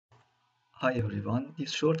Hi everyone,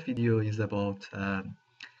 this short video is about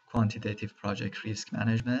quantitative project risk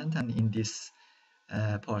management, and in this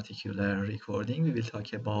particular recording we will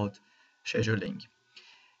talk about scheduling.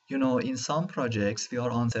 In some projects we are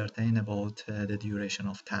uncertain about the duration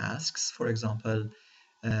of tasks. For example,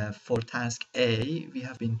 for task A we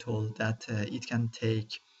have been told that it can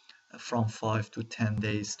take from 5 to 10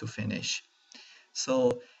 days to finish.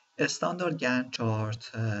 So a standard Gantt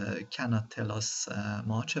chart cannot tell us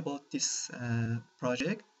much about this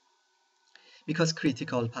project, because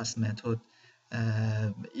critical path method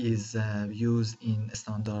is used in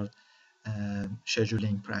standard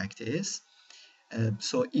scheduling practice.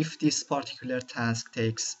 So if this particular task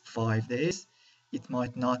takes 5 days, it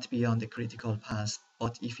might not be on the critical path,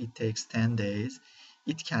 but if it takes 10 days,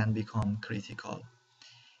 it can become critical.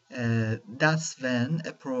 That's when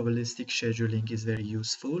a probabilistic scheduling is very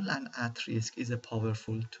useful, and at risk is a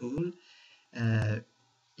powerful tool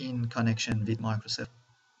in connection with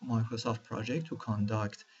Microsoft project to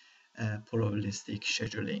conduct probabilistic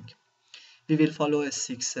scheduling. We will follow a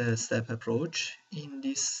 6-step approach in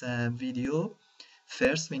this video.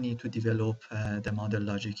 First, we need to develop the model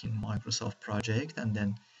logic in Microsoft project and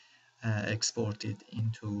then export it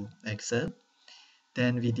into Excel.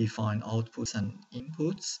 Then we define outputs and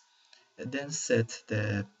inputs, then set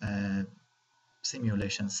the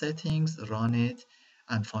simulation settings, run it,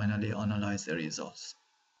 and finally analyze the results.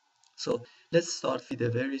 So let's start with a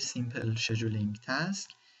very simple scheduling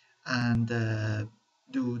task and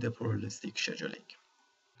do the probabilistic scheduling.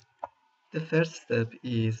 The first step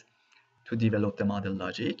is to develop the model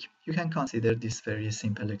logic. You can consider this very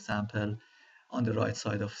simple example on the right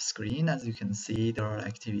side of screen. As you can see, there are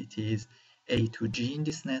activities A to G in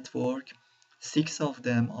this network. 6 of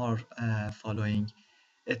them are following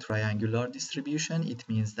a triangular distribution. It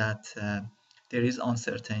means that there is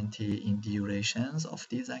uncertainty in durations of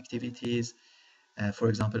these activities. For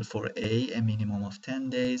example, for A minimum of 10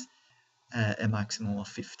 days, a maximum of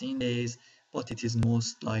 15 days, but it is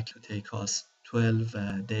most likely to take us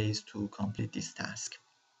 12 days to complete this task.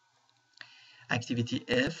 Activity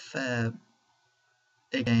F,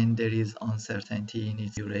 again, there is uncertainty in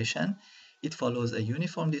its duration. It follows a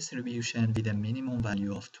uniform distribution with a minimum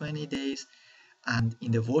value of 20 days, and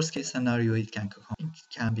in the worst case scenario, it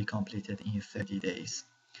can be completed in 30 days.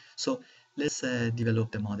 So let's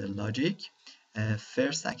develop the model logic.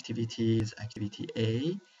 First activity is activity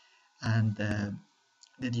A, and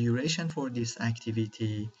the duration for this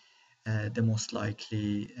activity, the most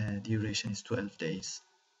likely duration is 12 days.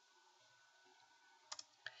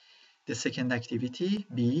 The second activity,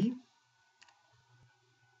 B,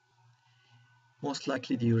 most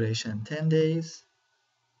likely duration 10 days.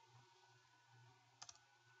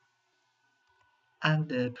 And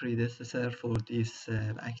the predecessor for this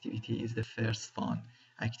activity is the first one,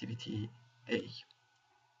 activity A.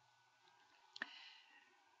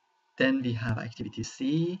 Then we have activity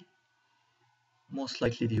C. Most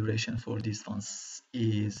likely duration for this one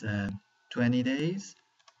is 20 days.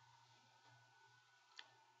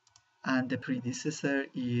 And the predecessor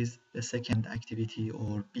is the second activity,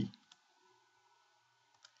 or B.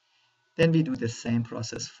 Then we do the same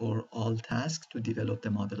process for all tasks to develop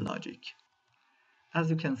the model logic. As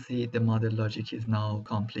you can see, the model logic is now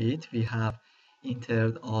complete. We have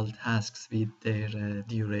entered all tasks with their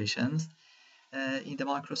durations in the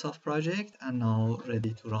Microsoft project and now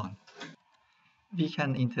ready to run. We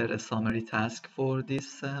can enter a summary task for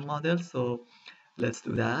this model, so let's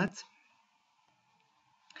do that.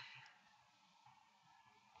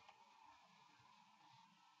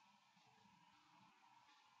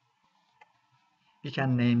 We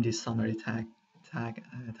can name this summary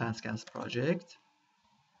task as project.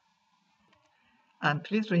 And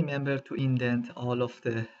please remember to indent all of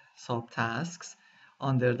the subtasks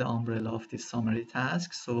under the umbrella of this summary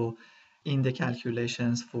task. So in the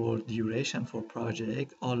calculations for duration for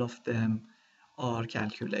project, all of them are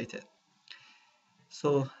calculated.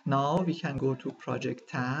 So now we can go to project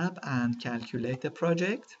tab and calculate the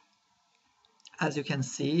project. As you can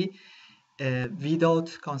see,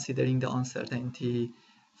 without considering the uncertainty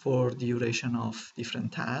for duration of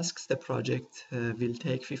different tasks, the project will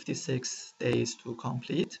take 56 days to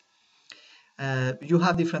complete. You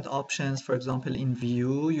have different options. For example, in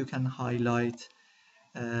view, you can highlight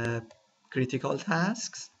critical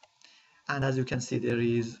tasks, and as you can see,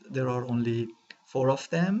 there are only 4 of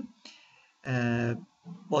them.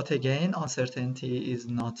 But again, uncertainty is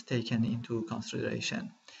not taken into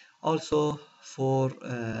consideration. Also, for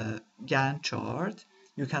Gantt chart,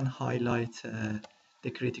 you can highlight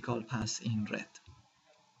the critical path in red.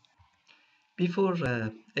 Before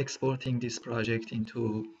exporting this project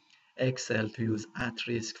into Excel to use at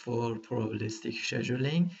risk for probabilistic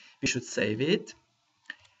scheduling, we should save it.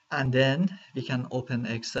 And then we can open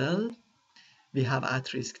Excel. We have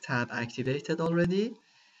at risk tab activated already.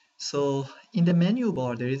 So in the menu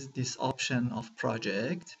bar, there is this option of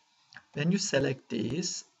project. When you select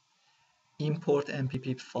this, import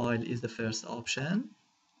MPP file is the first option.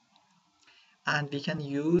 And we can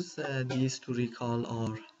use these to recall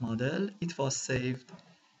our model. It was saved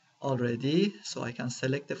already, so I can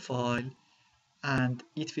select the file and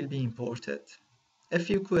it will be imported. A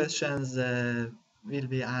few questions will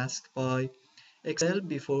be asked by Excel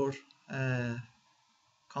before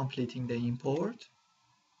completing the import.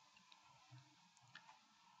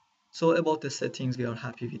 So about the settings, we are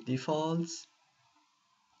happy with defaults.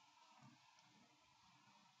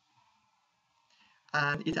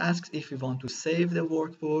 And it asks if we want to save the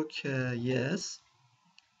workbook. Yes.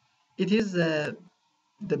 It is the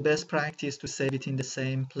best practice to save it in the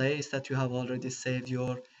same place that you have already saved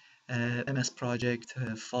your MS Project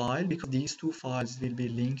file, because these two files will be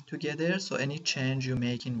linked together. So any change you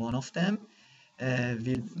make in one of them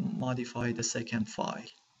will modify the second file.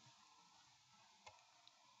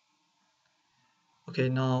 Okay,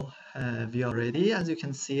 now we are ready. As you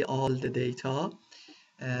can see, all the data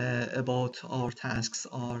about our tasks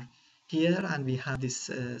are here, and we have this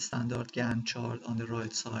standard Gantt chart on the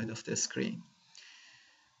right side of the screen.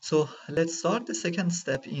 So let's start. The second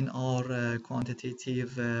step in our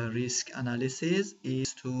quantitative risk analysis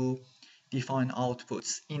is to define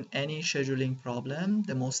outputs. In any scheduling problem,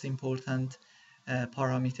 the most important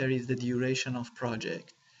parameter is the duration of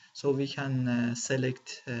project. So we can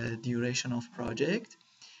select duration of project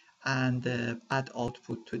and add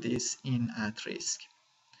output to this in at risk.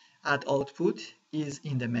 Add output is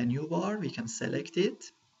in the menu bar. We can select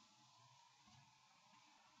it.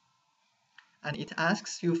 And it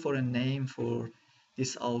asks you for a name for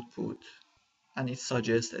this output, and it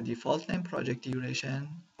suggests a default name, project duration.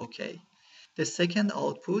 Okay. The second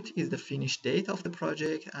output is the finish date of the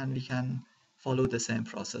project, and we can follow the same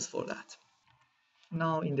process for that.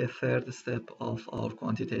 Now, in the third step of our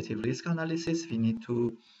quantitative risk analysis, we need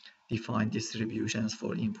to define distributions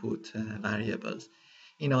for input variables.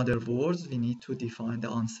 In other words, we need to define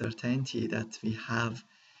the uncertainty that we have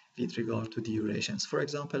with regard to durations. For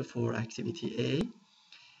example, for activity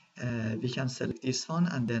A, we can select this one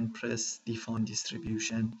and then press define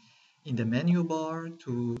distribution in the menu bar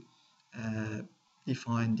to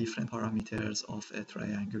define different parameters of a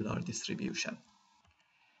triangular distribution.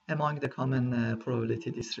 Among the common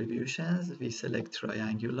probability distributions, we select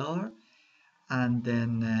triangular, and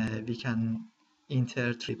then we can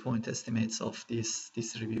enter 3-point estimates of this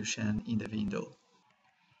distribution in the window.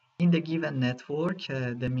 In the given network,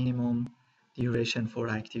 the minimum duration for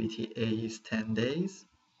activity A is 10 days,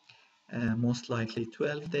 most likely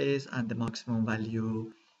 12 days, and the maximum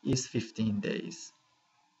value is 15 days.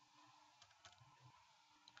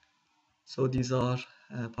 So these are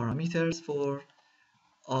parameters for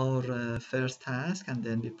our first task, and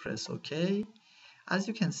then we press OK. As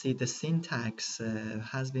you can see, the syntax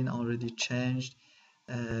has been already changed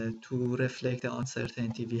to reflect the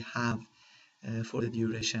uncertainty we have for the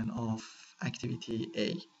duration of activity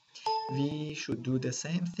A. We should do the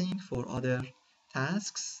same thing for other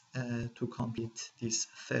tasks to complete this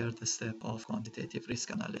third step of quantitative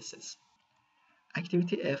risk analysis.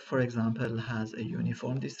 Activity F, for example, has a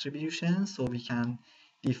uniform distribution, so we can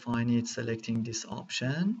define it selecting this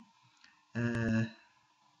option,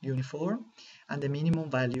 uniform, and the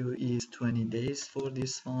minimum value is 20 days for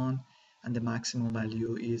this one, and the maximum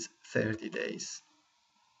value is 30 days.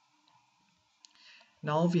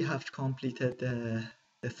 Now we have completed the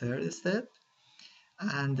third step,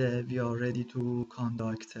 and we are ready to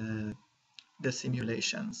conduct the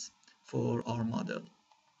simulations for our model.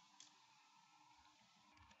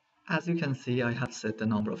 As you can see, I have set the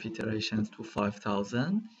number of iterations to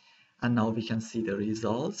 5,000, and now we can see the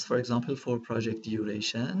results. For example, for project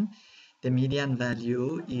duration, the median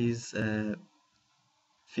value is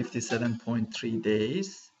 57.3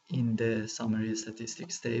 days in the summary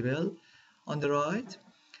statistics table on the right.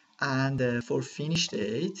 And for finish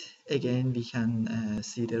date, again, we can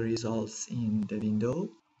see the results in the window.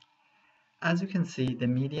 As you can see, the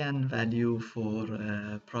median value for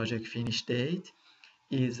project finish date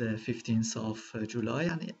is 15th of July,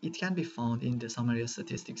 and it can be found in the summary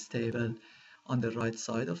statistics table on the right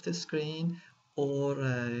side of the screen, or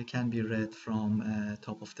can be read from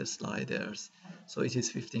top of the sliders. So it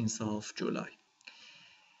is 15th of July.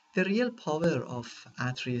 The real power of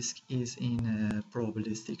at-risk is in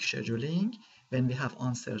probabilistic scheduling, when we have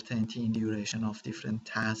uncertainty in duration of different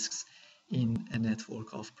tasks in a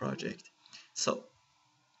network of projects. So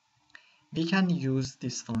We can use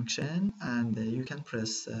this function, and you can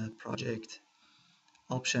press project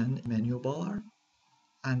option menu bar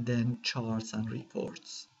and then charts and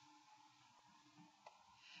reports.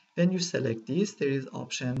 When you select this, there is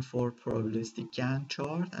option for probabilistic Gantt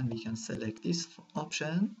chart, and we can select this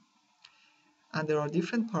option. And there are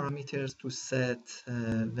different parameters to set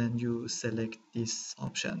when you select this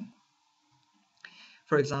option.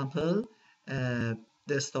 For example,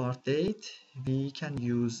 the start date, we can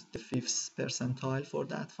use the 5th percentile for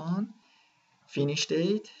that one. Finish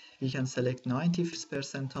date, we can select 95th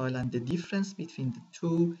percentile, and the difference between the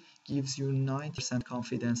two gives you 90%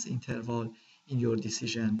 confidence interval in your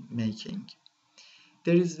decision making.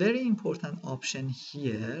 There is very important option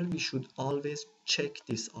here. We should always check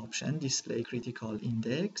this option, display critical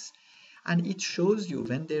index, and it shows you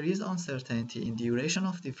when there is uncertainty in duration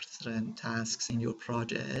of different tasks in your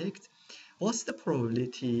project, what's the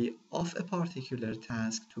probability of a particular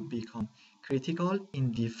task to become critical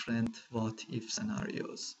in different what-if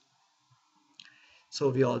scenarios. So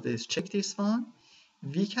we always check this one.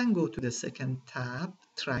 We can go to the second tab,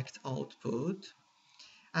 tracked output.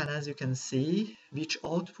 And as you can see, which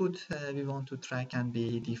output we want to track can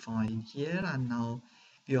be defined here. And now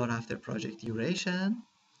we are after project duration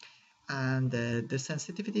and the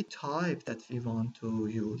sensitivity type that we want to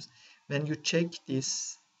use. When you check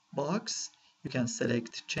this box, you can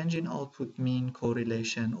select change in output mean,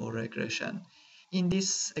 correlation, or regression. In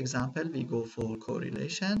this example, we go for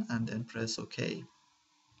correlation and then press OK.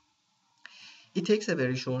 It takes a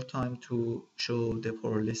very short time to show the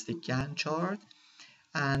probabilistic Gantt chart.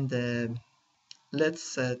 And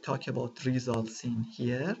let's talk about results in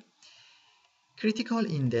here. Critical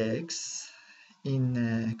index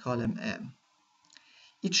in column M.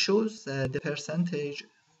 It shows the percentage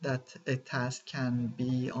that a task can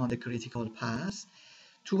be on the critical path.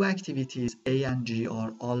 Two activities, A and G,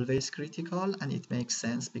 are always critical, and it makes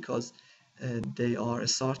sense because they are a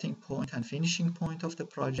starting point and finishing point of the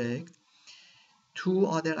project. Two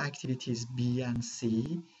other activities, B and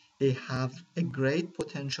C, they have a great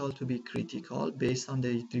potential to be critical based on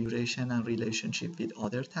the duration and relationship with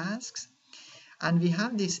other tasks. And we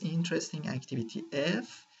have this interesting activity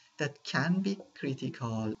F that can be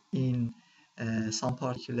critical in some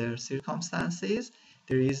particular circumstances.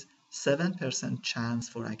 There is 7% chance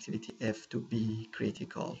for activity F to be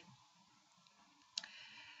critical.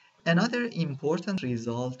 Another important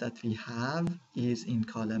result that we have is in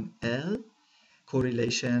column L,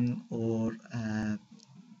 correlation or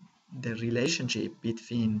the relationship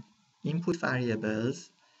between input variables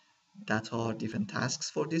that are different tasks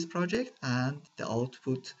for this project and the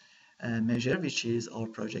output measure, which is our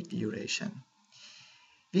project duration.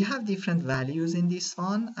 We have different values in this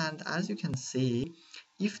one, and as you can see,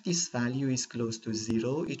 if this value is close to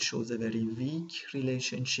 0, it shows a very weak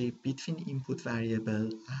relationship between input variable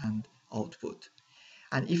and output.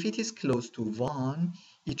 And if it is close to 1,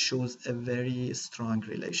 it shows a very strong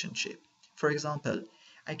relationship. For example,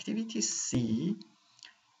 activity C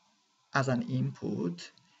as an input,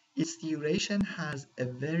 its duration has a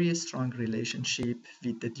very strong relationship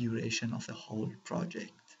with the duration of the whole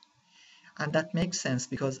project. And that makes sense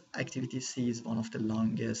because activity C is one of the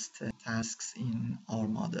longest tasks in our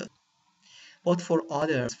model. But for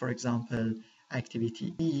others, for example,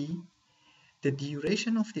 activity E, the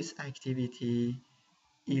duration of this activity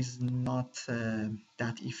is not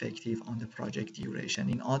that effective on the project duration.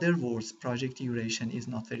 In other words, project duration is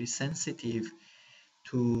not very sensitive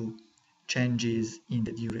to changes in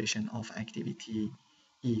the duration of activity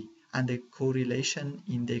E. And the correlation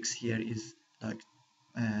index here is like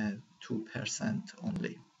 2%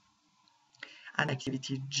 only. And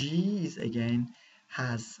activity G is again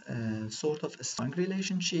has a sort of a strong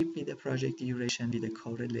relationship with the project duration with a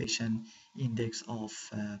correlation index of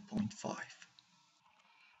 0.5.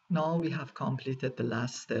 Now we have completed the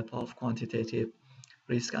last step of quantitative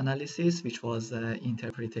risk analysis, which was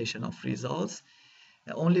interpretation of results.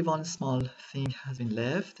 Only one small thing has been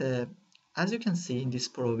left. As you can see in this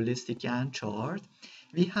probabilistic Gantt chart,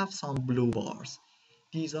 we have some blue bars.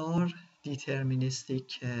 These are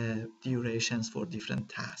deterministic durations for different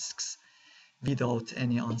tasks without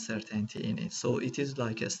any uncertainty in it. So it is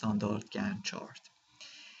like a standard Gantt chart.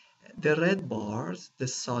 The red bars, the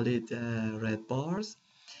solid red bars,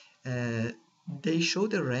 they show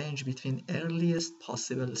the range between earliest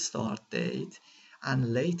possible start date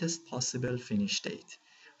and latest possible finish date.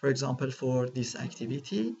 For example, for this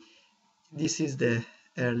activity, this is the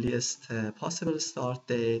earliest possible start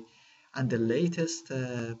date, and the latest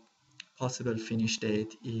possible finish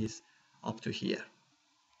date is up to here.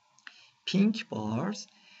 Pink bars,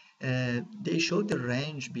 They showed the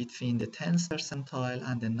range between the 10th percentile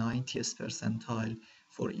and the 90th percentile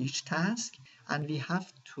for each task, and we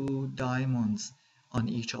have two diamonds on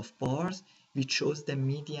each of bars, which shows the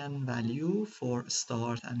median value for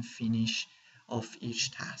start and finish of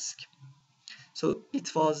each task. So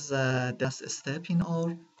it was the last step in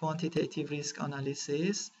our quantitative risk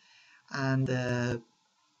analysis, and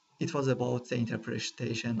it was about the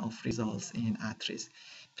interpretation of results in at-risk.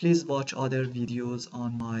 Please watch other videos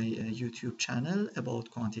on my YouTube channel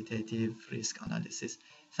about quantitative risk analysis.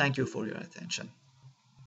 Thank you for your attention.